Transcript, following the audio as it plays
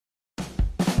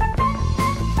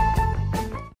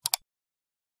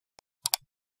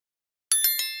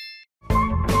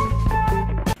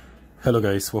Hello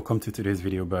guys, welcome to today's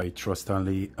video by Trust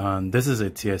Stanley, and this is a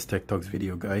TS Tech Talks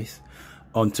video guys.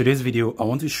 On today's video I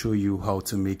want to show you how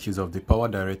to make use of the Power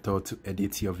Director to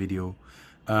edit your video,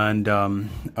 and I'm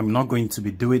not going to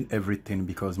be doing everything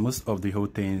because most of the whole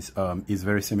things is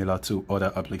very similar to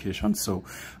other applications, so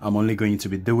I'm only going to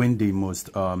be doing the most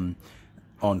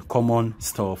uncommon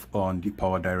stuff on the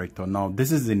Power Director. Now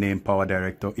this is the name Power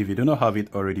Director. If you do not have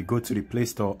it already, go to the Play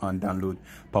Store and download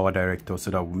Power Director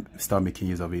so that we'll start making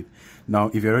use of it.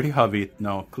 Now if you already have it,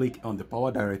 now click on the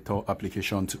Power Director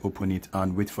application to open it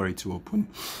and wait for it to open.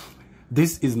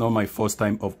 This is not my first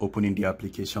time of opening the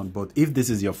application, but if this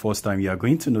is your first time, you are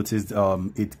going to notice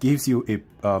it gives you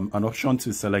an option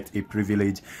to select a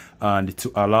privilege and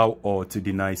to allow or to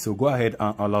deny. So go ahead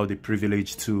and allow the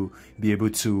privilege to be able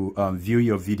to view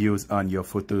your videos and your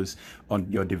photos on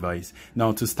your device.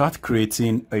 Now to start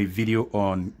creating a video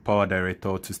on Power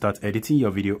Director, to start editing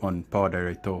your video on Power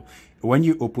Director, when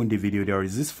you open the video, there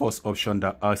is this first option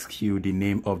that asks you the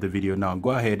name of the video. Now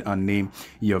go ahead and name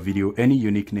your video any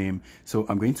unique name. So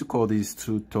I'm going to call this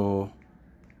tutor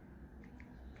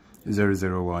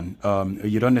 001.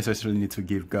 You don't necessarily need to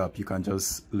give gap, you can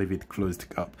just leave it closed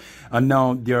gap. And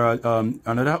now there are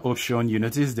another option. You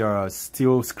notice there are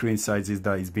still screen sizes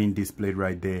that is being displayed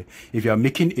right there. If you are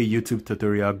making a YouTube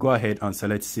tutorial, go ahead and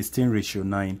select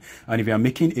 16:9, and if you are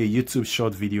making a YouTube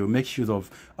short video, make use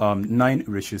of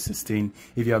 9:16.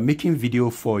 If you are making video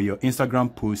for your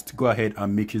Instagram post, go ahead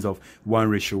and make use of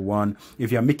 1:1.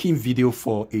 If you are making video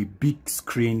for a big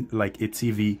screen like a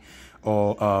TV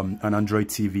or an Android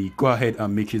TV, go ahead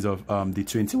and make use of the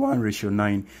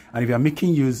 21:9. And if you are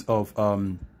making use of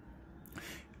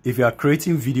if you are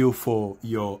creating video for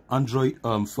your Android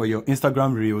for your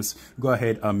Instagram reels, go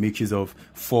ahead and make use of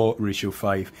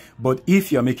 4:5. But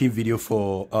if you are making video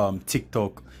for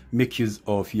TikTok, make use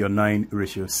of your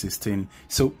 9:16.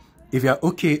 So if you are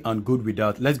okay and good with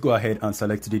that, let's go ahead and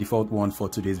select the default one for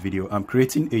today's video. I'm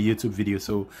creating a YouTube video,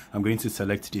 so I'm going to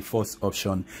select the first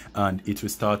option and it will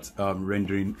start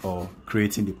rendering or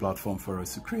creating the platform for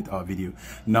us to create our video.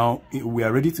 Now we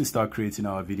are ready to start creating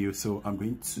our video, so I'm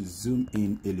going to zoom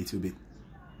in a little bit.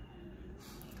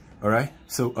 All right,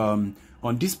 so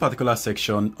on this particular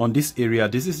section, on this area,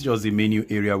 this is just the menu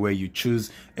area where you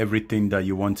choose everything that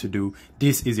you want to do.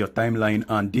 This is your timeline,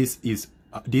 and these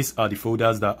are the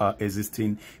folders that are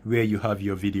existing where you have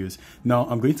your videos. Now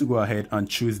I'm going to go ahead and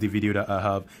choose the video that I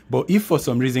have, but if for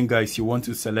some reason guys you want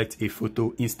to select a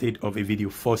photo instead of a video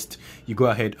first, you go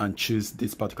ahead and choose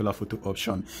this particular photo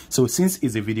option. So since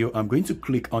it's a video, I'm going to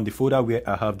click on the folder where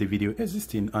I have the video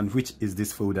existing, and which is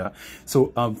this folder.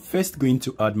 So I'm first going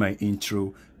to add my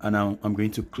intro, and now I'm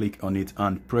going to click on it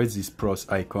and press this plus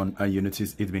icon, and you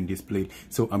notice it's been displayed.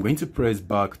 So I'm going to press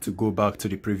back to go back to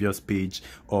the previous page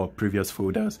or previous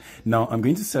folders. Now I'm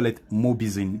going to select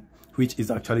Mobizin, which is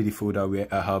actually the folder where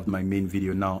I have my main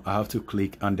video. Now I have to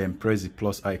click and then press the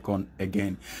plus icon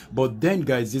again. But then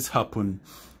guys, this happened.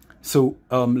 So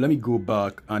let me go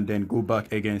back and then go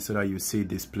back again so that you see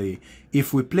display.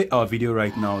 If we play our video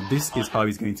right now, this is how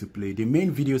it's going to play. The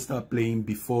main video start playing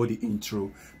before the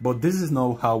intro, but this is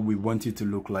not how we want it to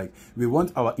look like. We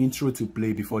want our intro to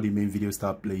play before the main video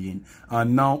start playing.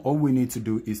 And now all we need to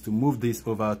do is to move this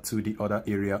over to the other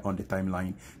area on the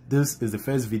timeline. This is the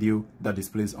first video that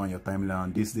displays on your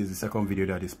timeline. This is the second video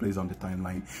that displays on the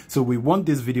timeline. So we want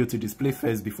this video to display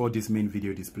first before this main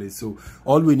video displays. So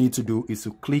all we need to do is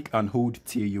to click and hold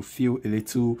till you feel a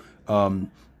little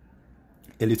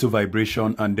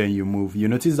vibration, and then you move. You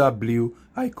notice that blue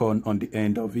icon on the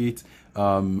end of it.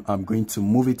 I'm going to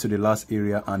move it to the last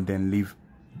area and then leave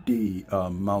the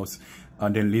mouse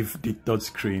and then leave the touch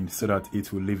screen so that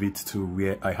it will leave it to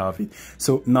where I have it.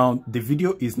 So now the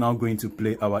video is now going to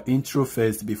play our intro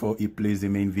first before it plays the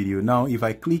main video. Now if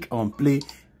I click on play,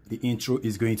 the intro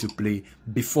is going to play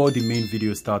before the main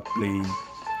video start playing.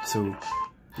 So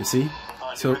you see,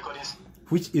 so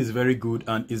which is very good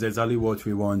and is exactly what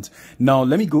we want. Now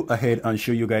let me go ahead and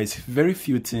show you guys very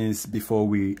few things before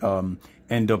we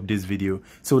end up this video.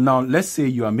 So now let's say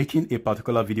you are making a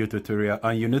particular video tutorial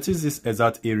and you notice this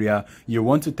exact area, you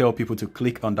want to tell people to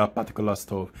click on that particular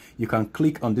stuff. You can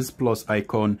click on this plus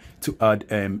icon to add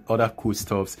other cool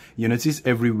stuffs. You notice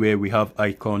everywhere we have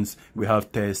icons, we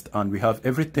have text, and we have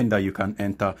everything that you can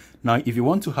enter. Now if you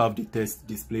want to have the text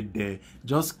displayed there,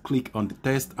 just click on the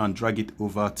text and drag it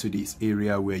over to this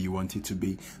area where you want it to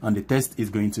be, and the text is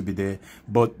going to be there.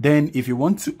 But then if you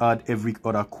want to add every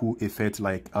other cool effect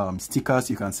like stickers,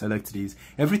 you can select these.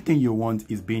 Everything you want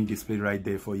is being displayed right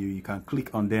there for you. You can click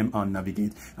on them and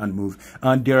navigate and move.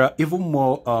 And there are even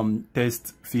more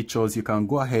text features. You can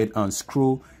go ahead and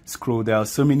scroll scroll. There are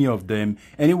so many of them.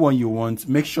 Anyone you want,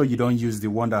 make sure you don't use the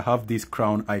one that have this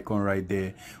crown icon right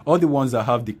there. All the ones that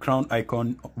have the crown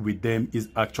icon with them is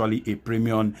actually a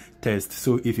premium test.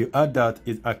 So if you add that,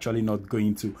 it's actually not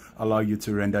going to allow you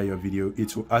to render your video.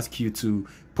 It will ask you to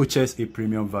purchase a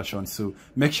premium version. So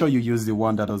make sure you use the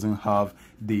one that doesn't have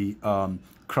the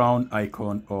crown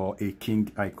icon or a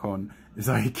king icon. Is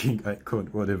that a king icon?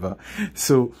 Whatever.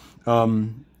 So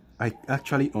I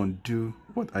actually undo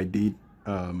what I did.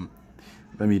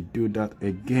 Let me do that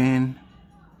again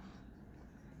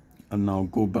and now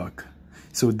go back.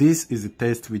 So this is the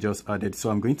test we just added. So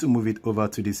I'm going to move it over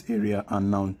to this area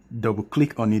and now double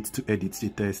click on it to edit the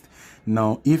test.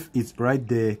 Now if it's right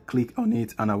there, click on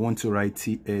it, and I want to write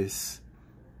TS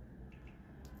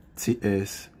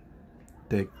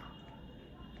tech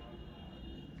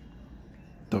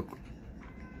doc.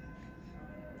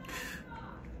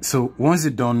 So once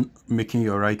you're done making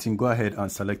your writing, go ahead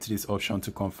and select this option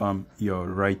to confirm your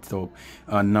write-up,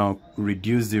 and now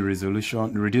reduce the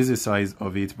resolution, reduce the size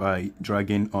of it by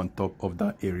dragging on top of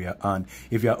that area. And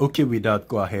if you're okay with that,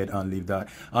 go ahead and leave that.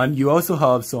 And you also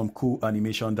have some cool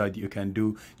animation that you can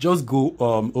do. Just go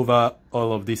over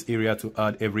all of this area to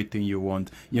add everything you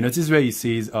want. You notice where it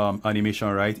says animation,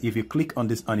 right? If you click on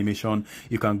this animation,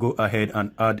 you can go ahead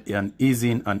and add an ease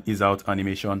in and ease out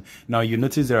animation. Now you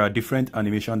notice there are different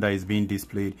animation that is being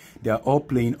displayed. They are all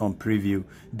playing on preview.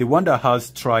 The one that has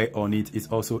try on it is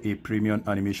also a premium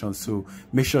animation, so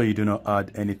make sure you do not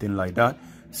add anything like that.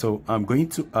 So I'm going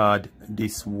to add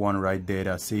this one right there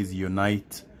that says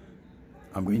unite.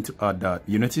 I'm going to add that.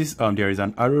 You notice there is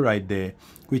an arrow right there,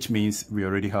 which means we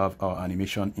already have our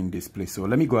animation in display. So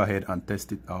let me go ahead and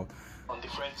test it out.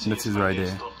 Notice right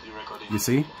there, you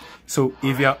see? So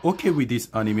if you are okay with this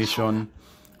animation,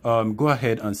 go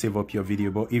ahead and save up your video.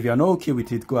 But if you're not okay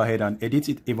with it, go ahead and edit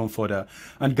it even further.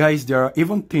 And guys, there are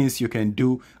even things you can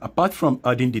do apart from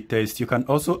adding the text. You can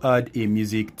also add a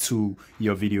music to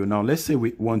your video. Now let's say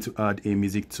we want to add a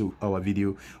music to our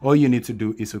video. All you need to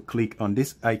do is to click on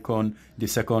this icon, the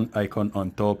second icon on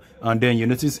top, and then you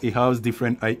notice it has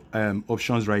different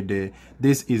options right there.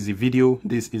 This is the video,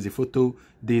 this is the photo,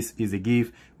 this is a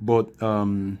GIF. But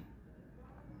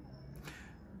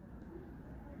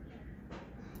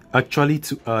actually,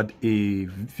 to add a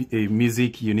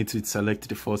music, you need to select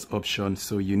the first option.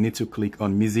 So you need to click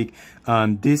on music,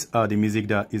 and these are the music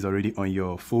that is already on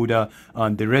your folder,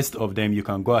 and the rest of them you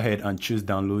can go ahead and choose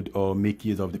download or make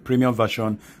use of the premium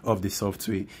version of the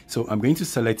software. So I'm going to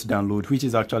select download, which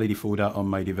is actually the folder on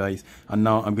my device, and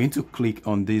now I'm going to click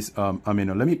on this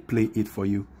let me play it for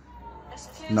you.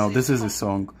 Now this is a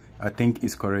song. I think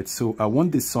is correct. So I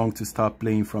want this song to start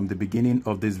playing from the beginning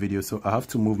of this video. So I have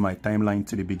to move my timeline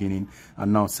to the beginning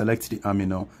and now select the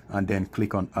amino and then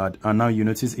click on add. And now you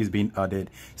notice it's being added.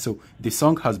 So the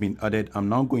song has been added. I'm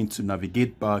now going to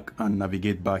navigate back and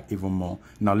navigate back even more.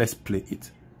 Now let's play it.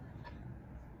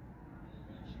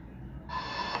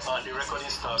 The recording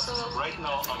starts. Right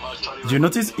now, do you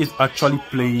notice it's actually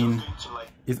playing?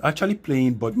 It's actually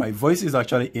playing, but my voice is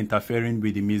actually interfering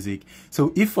with the music.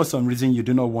 So if for some reason you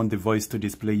do not want the voice to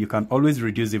display, you can always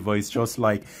reduce the voice, just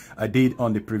like I did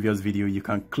on the previous video. You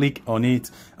can click on it,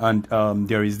 and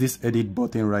there is this edit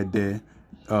button right there,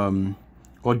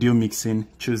 audio mixing.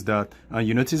 Choose that, and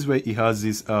you notice where it has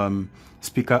this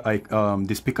speaker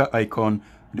icon,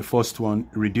 the first one.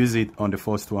 Reduce it on the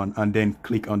first one, and then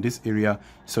click on this area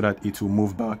so that it will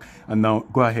move back. And now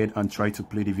go ahead and try to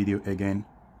play the video again.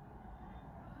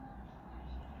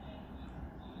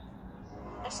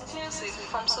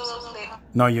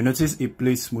 Now you notice it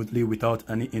plays smoothly without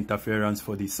any interference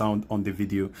for the sound on the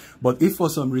video. But if for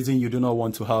some reason you do not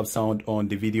want to have sound on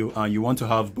the video and you want to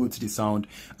have both the sound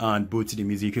and both the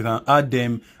music, you can add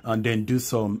them and then do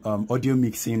some audio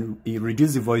mixing. You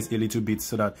reduce the voice a little bit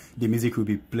so that the music will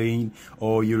be playing,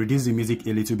 or you reduce the music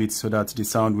a little bit so that the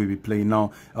sound will be playing.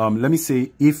 Now let me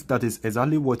say, if that is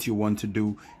exactly what you want to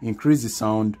do, increase the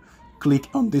sound, click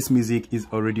on this music, is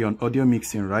already on audio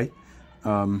mixing, right?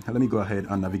 Let me go ahead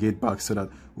and navigate back so that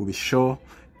we'll be sure.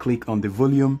 Click on the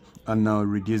volume and now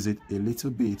reduce it a little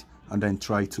bit and then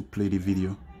try to play the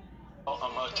video.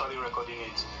 I'm actually recording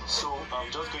it, so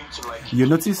I'm just going to you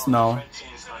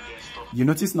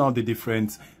notice now the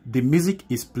difference. The music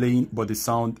is playing, but the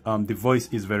sound, the voice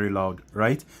is very loud,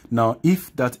 right? Now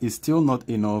if that is still not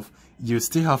enough, you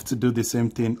still have to do the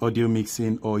same thing, audio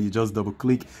mixing, or you just double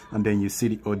click and then you see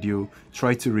the audio.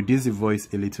 Try to reduce the voice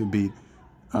a little bit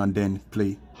and then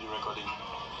play.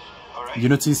 You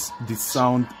notice the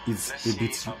sound is a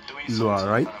bit lower,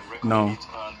 right? Now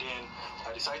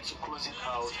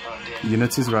you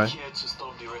notice, right?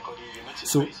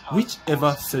 So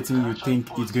whichever setting you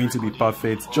think is going to be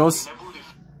perfect, just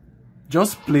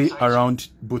just play around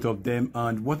both of them,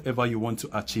 and whatever you want to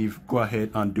achieve, go ahead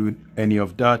and do any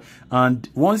of that. And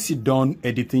once you're done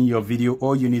editing your video,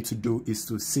 all you need to do is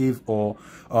to save or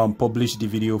publish the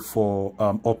video for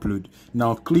upload.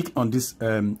 Now click on this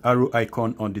arrow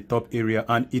icon on the top area,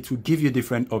 and it will give you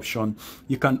different options.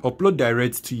 You can upload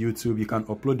direct to YouTube, you can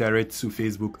upload direct to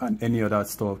Facebook and any other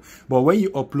stuff. But when you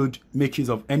upload, make use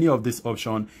of any of this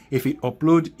option. If it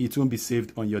upload, it won't be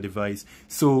saved on your device.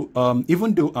 So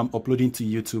even though I'm uploading to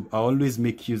YouTube, I always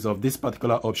make use of this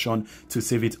particular option to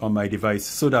save it on my device,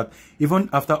 so that even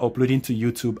after uploading to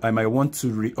YouTube, I might want to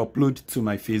re-upload to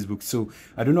my Facebook, so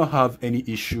I do not have any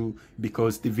issue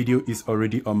because the video is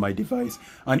already on my device.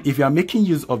 And if you are making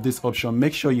use of this option,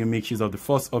 make sure you make use of the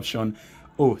first option.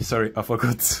 Oh, sorry, I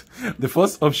forgot. The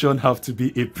first option have to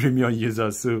be a premium user,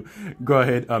 so go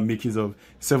ahead and make use of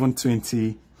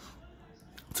 720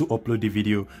 to upload the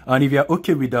video. And if you're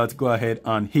okay with that, go ahead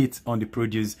and hit on the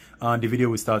produce, and the video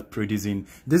will start producing.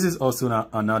 This is also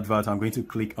an advert. I'm going to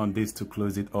click on this to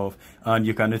close it off, and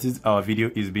you can notice our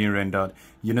video is being rendered.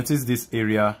 You notice this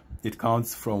area, it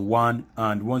counts from 1,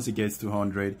 and once it gets to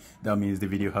 100, that means the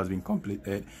video has been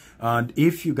completed. And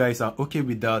if you guys are okay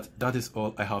with that, that is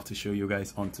all I have to show you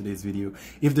guys on today's video.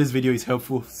 If this video is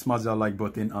helpful, smash that like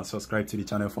button and subscribe to the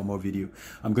channel for more video.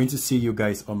 I'm going to see you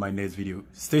guys on my next video.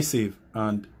 Stay safe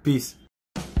and peace.